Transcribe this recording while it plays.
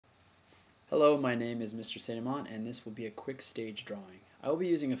Hello, my name is Mr. Saint-Amant, and this will be a quick stage drawing. I will be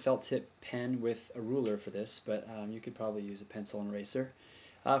using a felt tip pen with a ruler for this, but you could probably use a pencil and eraser.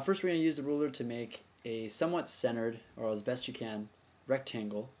 First, we're going to use the ruler to make a somewhat centered, or as best you can,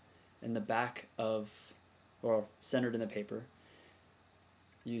 rectangle in the back of, or centered in the paper,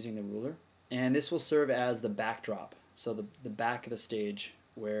 using the ruler. And this will serve as the backdrop, so the back of the stage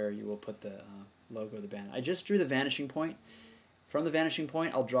where you will put the logo of the band. I just drew the vanishing point. From the vanishing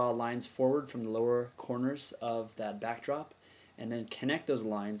point, I'll draw lines forward from the lower corners of that backdrop and then connect those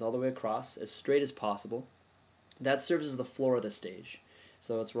lines all the way across as straight as possible. That serves as the floor of the stage,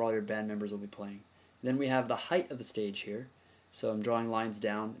 so that's where all your band members will be playing. Then we have the height of the stage here, so I'm drawing lines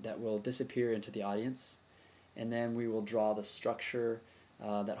down that will disappear into the audience. And then we will draw the structure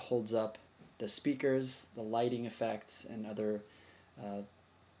that holds up the speakers, the lighting effects, and other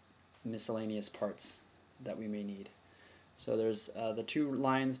miscellaneous parts that we may need. So there's the two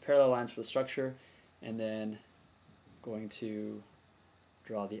lines, parallel lines for the structure, and then going to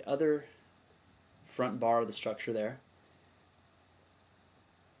draw the other front bar of the structure there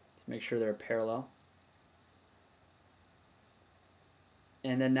to make sure they're parallel.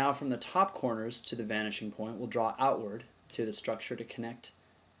 And then now from the top corners to the vanishing point, we'll draw outward to the structure to connect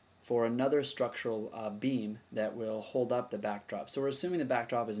for another structural beam that will hold up the backdrop. So we're assuming the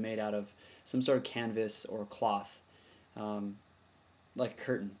backdrop is made out of some sort of canvas or cloth, like a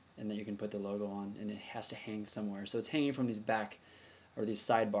curtain, and that you can put the logo on, and it has to hang somewhere. So it's hanging from these back or these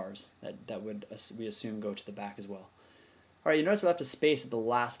sidebars that would we assume go to the back as well. All right, you notice I left a space at the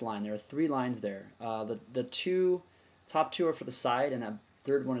last line. There are three lines there. The top two are for the side, and that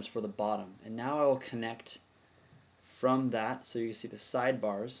third one is for the bottom. And now I will connect from that, so you can see the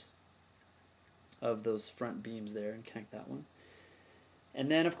sidebars of those front beams there, and connect that one. And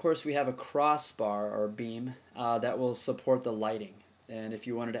then, of course, we have a crossbar or beam that will support the lighting. And if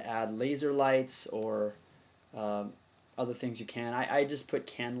you wanted to add laser lights or other things, you can. I just put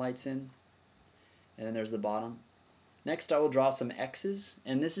can lights in. And then there's the bottom. Next, I will draw some X's.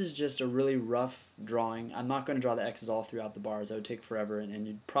 And this is just a really rough drawing. I'm not going to draw the X's all throughout the bars. That would take forever, and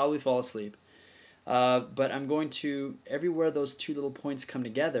you'd probably fall asleep. But I'm going to, everywhere those two little points come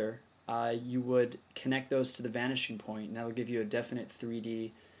together, you would connect those to the vanishing point, and that will give you a definite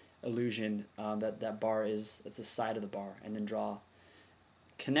 3D illusion that bar is, it's the side of the bar. And then draw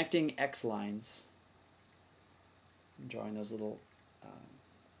connecting X lines. I'm drawing those little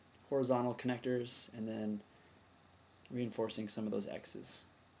horizontal connectors, and then reinforcing some of those X's.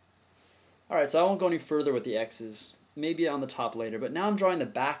 Alright, so I won't go any further with the X's. Maybe on the top later, but now I'm drawing the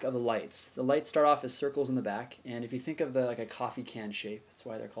back of the lights. The lights start off as circles in the back, and if you think of like a coffee can shape, that's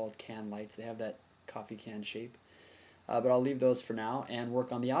why they're called can lights. They have that coffee can shape. But I'll leave those for now and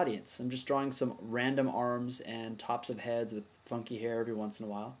work on the audience. I'm just drawing some random arms and tops of heads with funky hair every once in a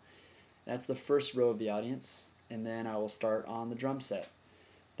while. That's the first row of the audience, and then I will start on the drum set.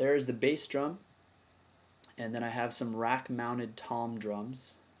 There is the bass drum, and then I have some rack-mounted tom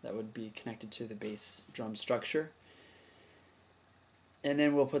drums that would be connected to the bass drum structure. And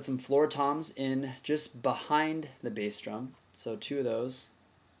then we'll put some floor toms in just behind the bass drum. So two of those.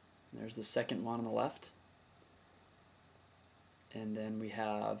 There's the second one on the left. And then we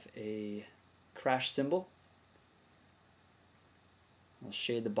have a crash cymbal. I'll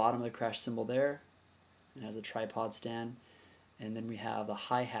shade the bottom of the crash cymbal there. It has a tripod stand. And then we have a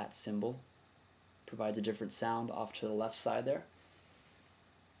hi-hat cymbal. Provides a different sound off to the left side there.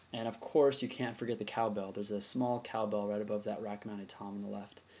 And of course, you can't forget the cowbell. There's a small cowbell right above that rack-mounted tom on the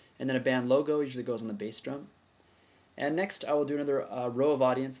left. And then a band logo usually goes on the bass drum. And next, I will do another row of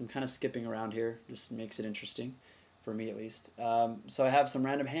audience. I'm kind of skipping around here, just makes it interesting, for me at least. So I have some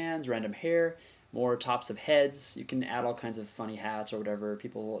random hands, random hair, more tops of heads. You can add all kinds of funny hats or whatever.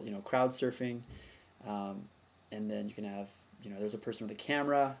 People, crowd surfing. And then you can have, there's a person with a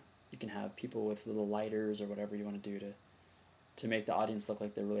camera. You can have people with little lighters or whatever you want to do to make the audience look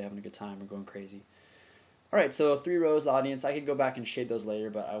like they're really having a good time or going crazy. Alright, so 3 rows audience. I could go back and shade those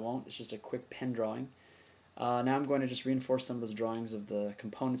later, but I won't. It's just a quick pen drawing. Now I'm going to just reinforce some of those drawings of the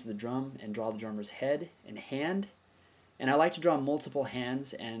components of the drum and draw the drummer's head and hand. And I like to draw multiple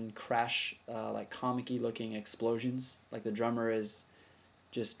hands and crash like comic-y looking explosions. Like the drummer is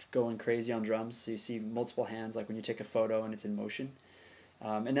just going crazy on drums, so you see multiple hands like when you take a photo and it's in motion.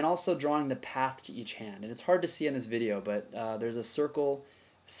 And then also drawing the path to each hand. And it's hard to see in this video, but there's a circle,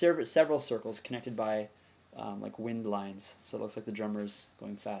 several circles connected by like wind lines. So it looks like the drummer's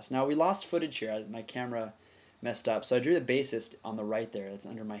going fast. Now we lost footage here. My camera messed up. So I drew the bassist on the right there. That's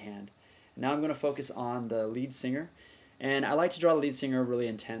under my hand. And now I'm going to focus on the lead singer. And I like to draw the lead singer really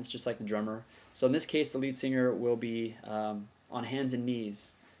intense, just like the drummer. So in this case, the lead singer will be on hands and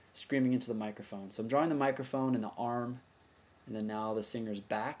knees. screaming into the microphone. So I'm drawing the microphone and the arm, and then now the singer's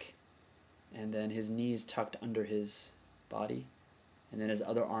back, and then his knees tucked under his body, and then his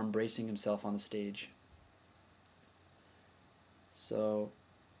other arm bracing himself on the stage. So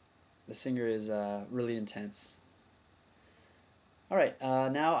the singer is really intense. Alright,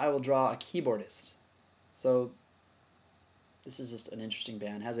 now I will draw a keyboardist. So this is just an interesting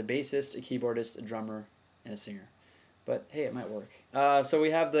band. It has a bassist, a keyboardist, a drummer, and a singer. But hey, it might work. So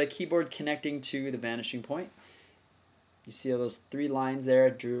we have the keyboard connecting to the vanishing point. You see those 3 lines there, I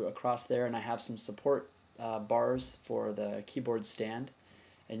drew across there, and I have some support bars for the keyboard stand.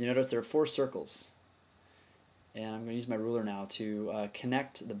 And you notice there are 4 circles. And I'm going to use my ruler now to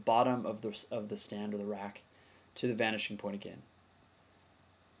connect the bottom of the stand or the rack to the vanishing point again.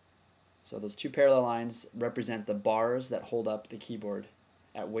 So those 2 parallel lines represent the bars that hold up the keyboard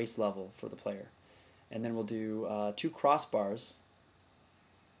at waist level for the player. And then we'll do 2 crossbars,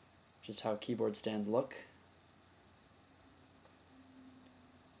 just how keyboard stands look.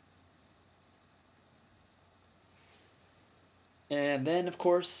 And then, of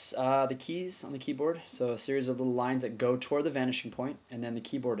course, the keys on the keyboard. So a series of little lines that go toward the vanishing point, and then the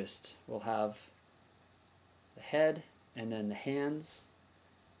keyboardist will have the head and then the hands,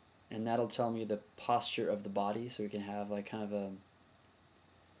 and that'll tell me the posture of the body. So we can have like kind of a,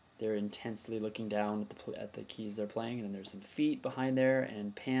 they're intensely looking down at the keys they're playing, and then there's some feet behind there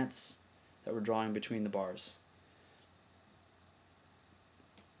and pants that we're drawing between the bars.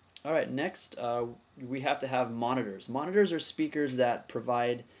 Alright, next we have to have monitors. Monitors are speakers that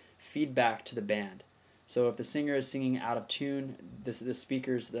provide feedback to the band. So if the singer is singing out of tune,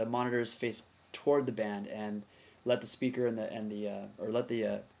 the monitors face toward the band and let the speaker let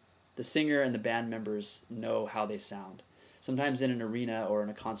the singer and the band members know how they sound. Sometimes in an arena or in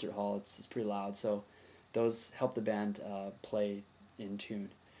a concert hall, it's pretty loud, so those help the band play in tune.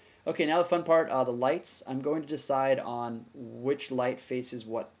 Okay, now the fun part, the lights. I'm going to decide on which light faces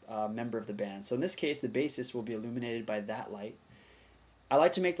what member of the band. So in this case, the bassist will be illuminated by that light. I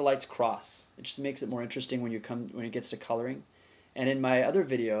like to make the lights cross. It just makes it more interesting when it gets to coloring. And in my other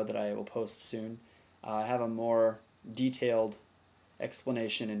video that I will post soon, I have a more detailed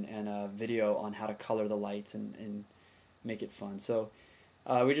explanation and a video on how to color the lights and make it fun. So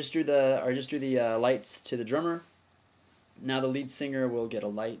I just drew the lights to the drummer. Now the lead singer will get a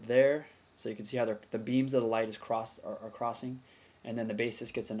light there, so you can see how the beams of the light are crossing, and then the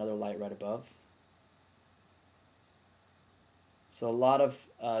bassist gets another light right above. So a lot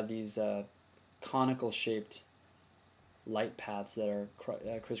of these conical shaped light paths that are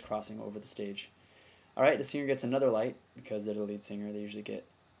crisscrossing over the stage. Alright, the singer gets another light, because they're the lead singer, they usually get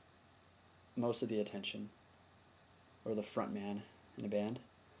most of the attention, or the front man in a band.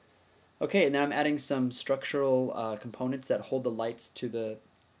 Okay, now I'm adding some structural components that hold the lights to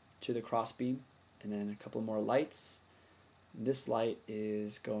the crossbeam, and then a couple more lights. This light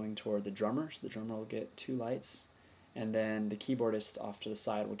is going toward the drummer, so the drummer will get 2 lights, and then the keyboardist off to the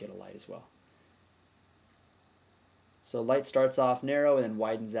side will get a light as well. So light starts off narrow and then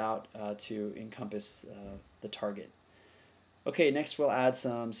widens out to encompass the target. Okay, next we'll add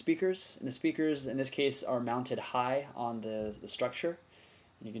some speakers, and the speakers in this case are mounted high on the structure.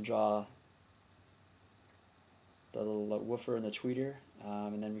 You can draw the little woofer and the tweeter,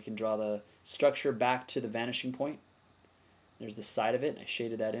 and then we can draw the structure back to the vanishing point. There's the side of it, and I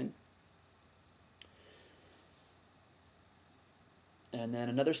shaded that in. And then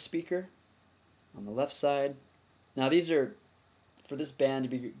another speaker on the left side. Now these are, for this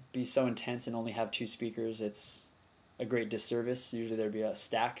band to be so intense and only have 2 speakers, it's a great disservice. Usually there'd be a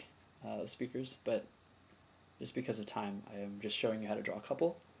stack of speakers, but just because of time, I am just showing you how to draw a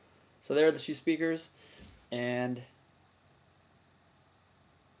couple. So there are the 2 speakers, and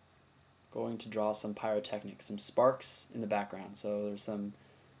going to draw some pyrotechnics, some sparks in the background. So there's some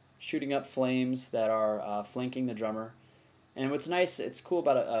shooting up flames that are flanking the drummer. And what's nice, it's cool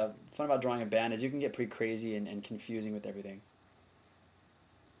about fun about drawing a band is you can get pretty crazy and confusing with everything.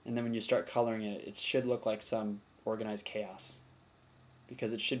 And then when you start coloring it, it should look like some organized chaos,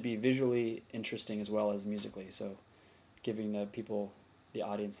 because it should be visually interesting as well as musically, so giving the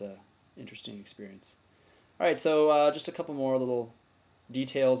audience a interesting experience. Alright, so just a couple more little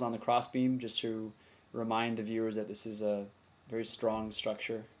details on the crossbeam, just to remind the viewers that this is a very strong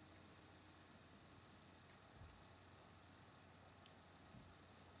structure.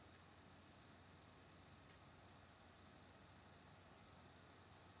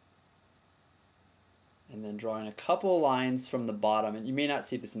 And then drawing a couple lines from the bottom, and you may not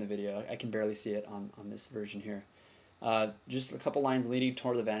see this in the video, I can barely see it on this version here. Just a couple lines leading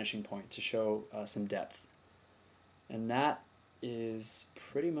toward the vanishing point to show some depth. And that is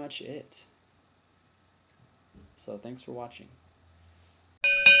pretty much it. So thanks for watching.